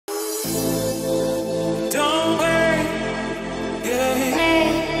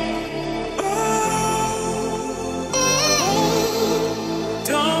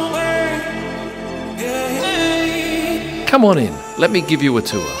Come on in, let me give you a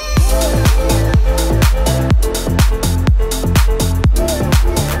tour.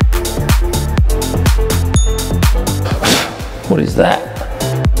 What is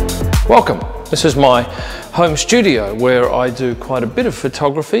that? Welcome. This is my home studio where I do quite a bit of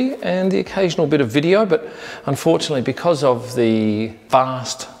photography and the occasional bit of video, but unfortunately because of the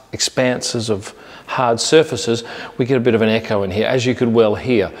vast expanses of hard surfaces, we get a bit of an echo in here, as you could well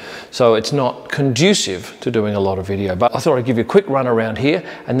hear. So it's not conducive to doing a lot of video, but I thought I'd give you a quick run around here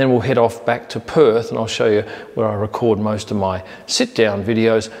and then we'll head off back to Perth and I'll show you where I record most of my sit-down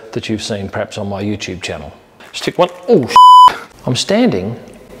videos that you've seen perhaps on my YouTube channel. Stick one. Oh, I'm standing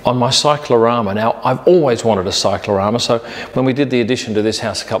on my cyclorama. Now, I've always wanted a cyclorama, so when we did the addition to this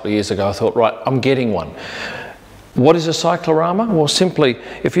house a couple of years ago, I thought, right, I'm getting one. What is a cyclorama? Well, simply,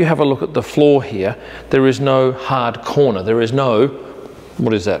 if you have a look at the floor here, there is no hard corner. There is no,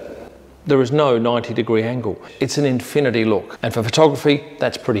 what is that? There is no 90-degree angle. It's an infinity look. And for photography,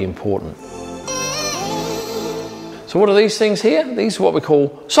 that's pretty important. So what are these things here? These are what we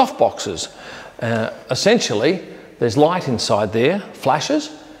call soft boxes. Essentially, there's light inside there,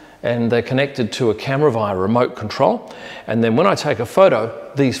 flashes, and they're connected to a camera via remote control. And then when I take a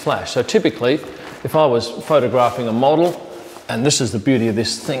photo, these flash. So typically, if I was photographing a model, and this is the beauty of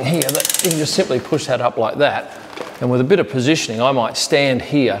this thing here, that you can just simply push that up like that, and with a bit of positioning, I might stand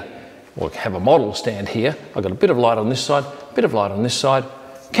here, or have a model stand here. I've got a bit of light on this side, a bit of light on this side,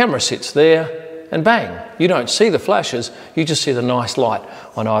 camera sits there, and bang, you don't see the flashes, you just see the nice light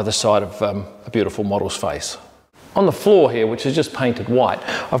on either side of a beautiful model's face. On the floor here, which is just painted white,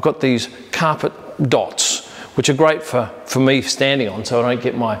 I've got these carpet dots, which are great for me standing on so I don't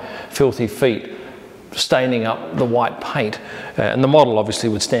get my filthy feet staining up the white paint. And the model obviously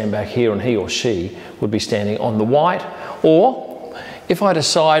would stand back here and he or she would be standing on the white. Or if I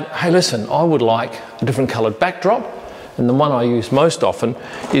decide, hey listen, I would like a different coloured backdrop, and the one I use most often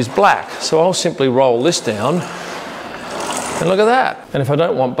is black. So I'll simply roll this down and look at that. And if I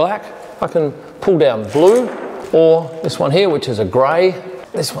don't want black, I can pull down blue, or this one here, which is a grey.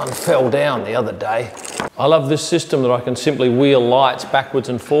 This one fell down the other day. I love this system that I can simply wheel lights backwards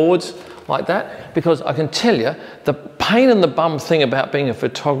and forwards like that, because I can tell you the pain in the bum thing about being a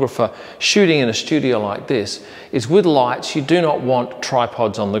photographer shooting in a studio like this is with lights you do not want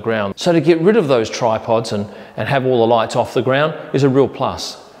tripods on the ground. So to get rid of those tripods and have all the lights off the ground is a real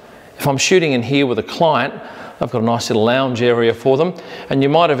plus. If I'm shooting in here with a client, I've got a nice little lounge area for them, and you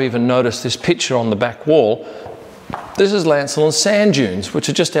might have even noticed this picture on the back wall. This is Lancelin sand dunes, which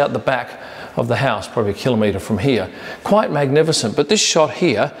are just out the back of the house, probably a kilometre from here. Quite magnificent, but this shot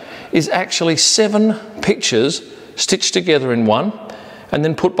here is actually 7 pictures stitched together in one and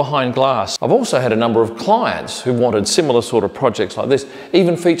then put behind glass. I've also had a number of clients who wanted similar sort of projects like this,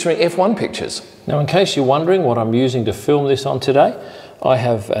 even featuring F1 pictures. Now, in case you're wondering what I'm using to film this on today, I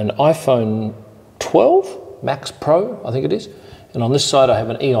have an iPhone 12 Max Pro, I think it is, and on this side I have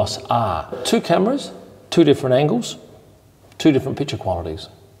an EOS R. 2 cameras, 2 different angles, 2 different picture qualities.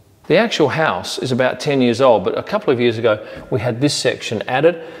 The actual house is about 10 years old, but a couple of years ago we had this section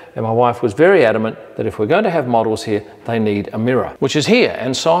added, and my wife was very adamant that if we're going to have models here, they need a mirror, which is here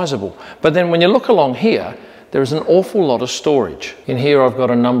and sizable. But then when you look along here, there is an awful lot of storage. In here I've got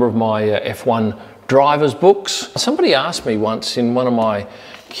a number of my F1 driver's books. Somebody asked me once in one of my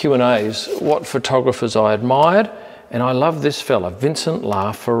Q&As what photographers I admired, and I love this fella, Vincent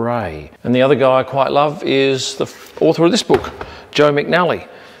LaFerrari. And the other guy I quite love is the author of this book, Joe McNally,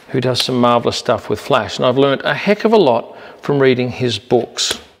 who does some marvellous stuff with flash. And I've learned a heck of a lot from reading his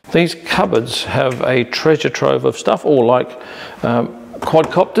books. These cupboards have a treasure trove of stuff, all like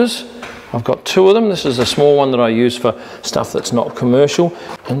quadcopters. I've got 2 of them. This is a small one that I use for stuff that's not commercial.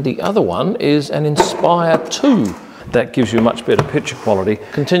 And the other one is an Inspire 2. That gives you a much better picture quality.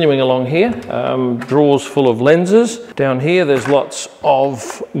 Continuing along here, drawers full of lenses. Down here there's lots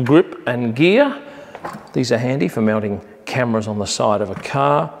of grip and gear. These are handy for mounting cameras on the side of a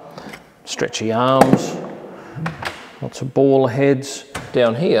car. Stretchy arms, lots of ball heads.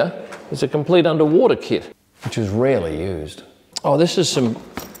 Down here is a complete underwater kit, which is rarely used. Oh, this is some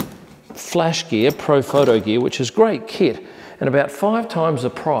flash gear, pro photo gear, which is great kit, and about 5 times the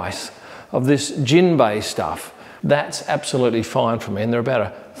price of this gin bay stuff. That's absolutely fine for me, and they're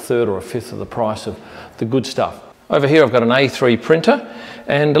about 1/3 or 1/5 of the price of the good stuff. Over here I've got an A3 printer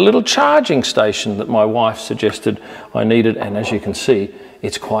and a little charging station that my wife suggested I needed, and as you can see,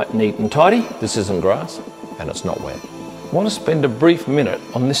 it's quite neat and tidy. This isn't grass and it's not wet. I want to spend a brief minute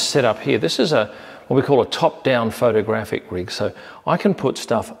on this setup here. This is what we call a top-down photographic rig, so I can put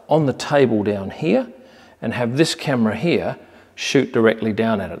stuff on the table down here and have this camera here shoot directly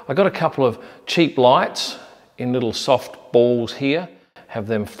down at it. I got a couple of cheap lights in little soft balls here, have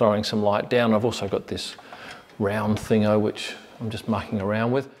them throwing some light down. I've also got this round thingo which I'm just mucking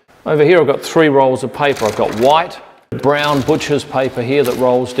around with. Over here I've got 3 rolls of paper. I've got white, brown butcher's paper here that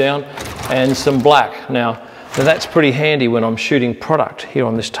rolls down, and some black. Now that's pretty handy when I'm shooting product here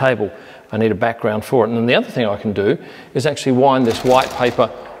on this table. I need a background for it. And then the other thing I can do is actually wind this white paper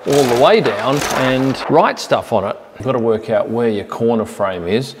all the way down and write stuff on it. You've got to work out where your corner frame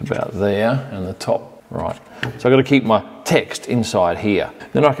is, about there, and the top right. So I've got to keep my text inside here.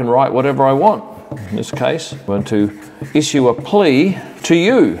 Then I can write whatever I want. In this case, I'm going to issue a plea to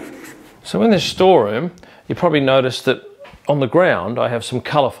you. So in this storeroom, you probably noticed that on the ground I have some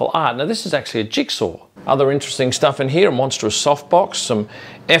colourful art. Now this is actually a jigsaw. Other interesting stuff in here, a monstrous softbox, some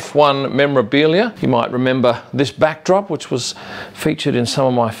F1 memorabilia. You might remember this backdrop, which was featured in some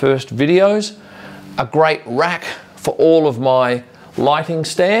of my first videos. A great rack for all of my lighting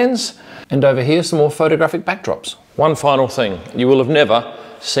stands. And over here, some more photographic backdrops. One final thing, you will have never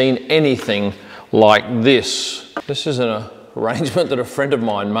seen anything like this. This is an arrangement that a friend of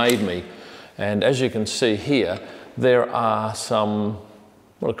mine made me. And as you can see here, there are some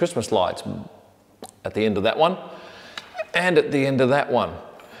Christmas lights at the end of that one and at the end of that one.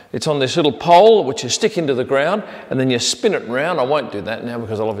 It's on this little pole which you stick into the ground and then you spin it around. I won't do that now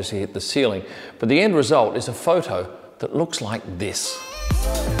because I'll obviously hit the ceiling. But the end result is a photo that looks like this.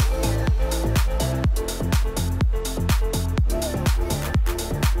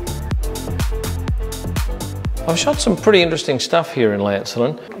 I've shot some pretty interesting stuff here in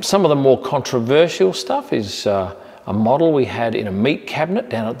Lancelin. Some of the more controversial stuff is a model we had in a meat cabinet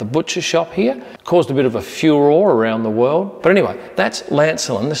down at the butcher shop here. Caused a bit of a furore around the world. But anyway, that's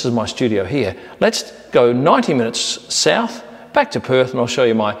Lancelin. This is my studio here. Let's go 90 minutes south, back to Perth, and I'll show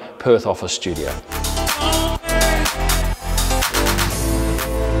you my Perth office studio.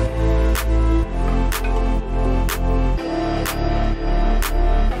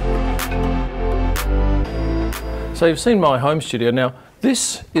 So you've seen my home studio. Now,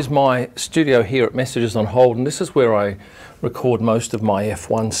 this is my studio here at Messages on Hold, and this is where I record most of my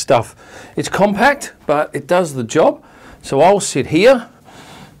F1 stuff. It's compact, but it does the job. So I'll sit here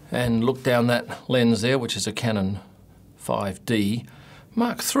and look down that lens there, which is a Canon 5D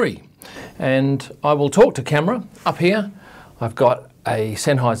Mark III. And I will talk to camera. Up here, I've got a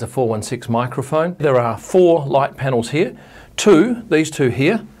Sennheiser 416 microphone. There are 4 light panels here. These two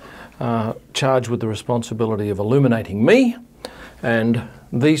here, charged with the responsibility of illuminating me, and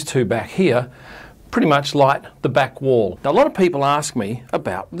these 2 back here pretty much light the back wall. Now a lot of people ask me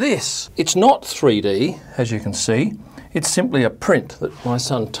about this. It's not 3D, as you can see. It's simply a print that my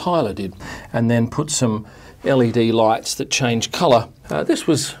son Tyler did and then put some LED lights that change colour. This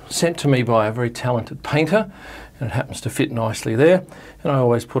was sent to me by a very talented painter and it happens to fit nicely there, and I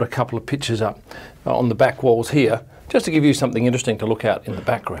always put a couple of pictures up on the back walls here just to give you something interesting to look at in the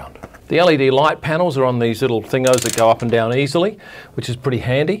background. The LED light panels are on these little thingos that go up and down easily, which is pretty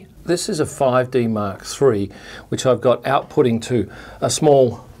handy. This is a 5D Mark III, which I've got outputting to a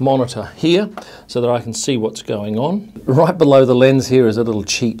small monitor here so that I can see what's going on. Right below the lens here is a little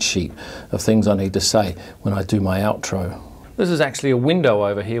cheat sheet of things I need to say when I do my outro. This is actually a window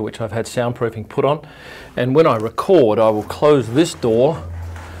over here which I've had soundproofing put on, and when I record I will close this door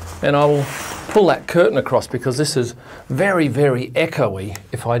and I will pull that curtain across because this is very, very echoey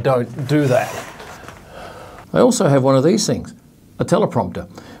if I don't do that. I also have one of these things, a teleprompter,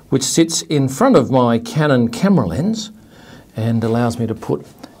 which sits in front of my Canon camera lens and allows me to put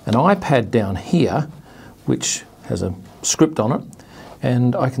an iPad down here which has a script on it,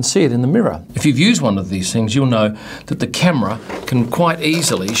 and I can see it in the mirror. If you've used one of these things, you'll know that the camera can quite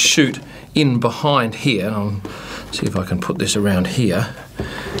easily shoot in behind here. I'll see if I can put this around here.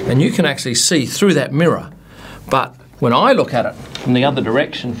 And you can actually see through that mirror. But when I look at it from the other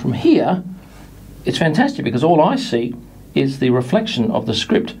direction from here, it's fantastic because all I see is the reflection of the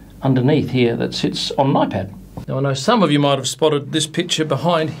script underneath here that sits on an iPad. Now I know some of you might have spotted this picture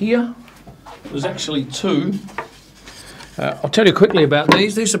behind here. There's actually 2. I'll tell you quickly about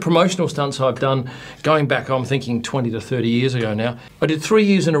these. These are promotional stunts I've done going back, I'm thinking 20 to 30 years ago now. I did 3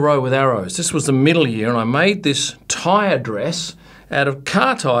 years in a row with arrows. This was the middle year and I made this tyre dress out of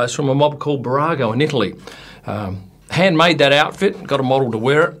car tyres from a mob called Barago in Italy. Handmade that outfit, got a model to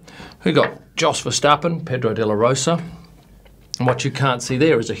wear it. We got Jos Verstappen, Pedro de la Rosa. And what you can't see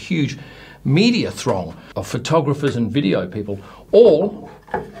there is a huge media throng of photographers and video people, all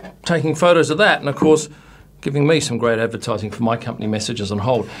taking photos of that, and of course giving me some great advertising for my company, Messages on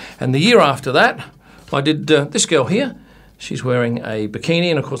Hold. And the year after that, I did this girl here. She's wearing a bikini,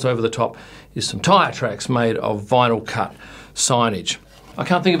 and of course over the top is some tyre tracks made of vinyl cut signage. I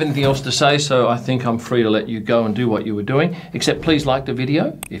can't think of anything else to say, so I think I'm free to let you go and do what you were doing, except please like the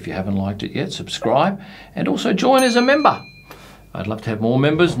video. If you haven't liked it yet, subscribe, and also join as a member. I'd love to have more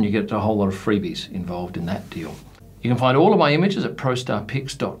members, and you get a whole lot of freebies involved in that deal. You can find all of my images at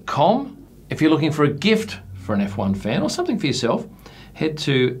prostarpics.com. If you're looking for a gift for an F1 fan or something for yourself, head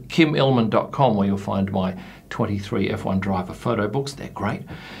to kymillman.com, where you'll find my 23 F1 driver photo books. They're great.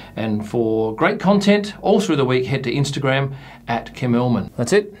 And for great content all through the week, head to Instagram at Kym Illman.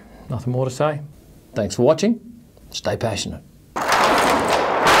 That's it. Nothing more to say. Thanks for watching. Stay passionate. Oh,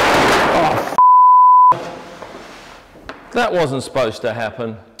 that wasn't supposed to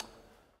happen.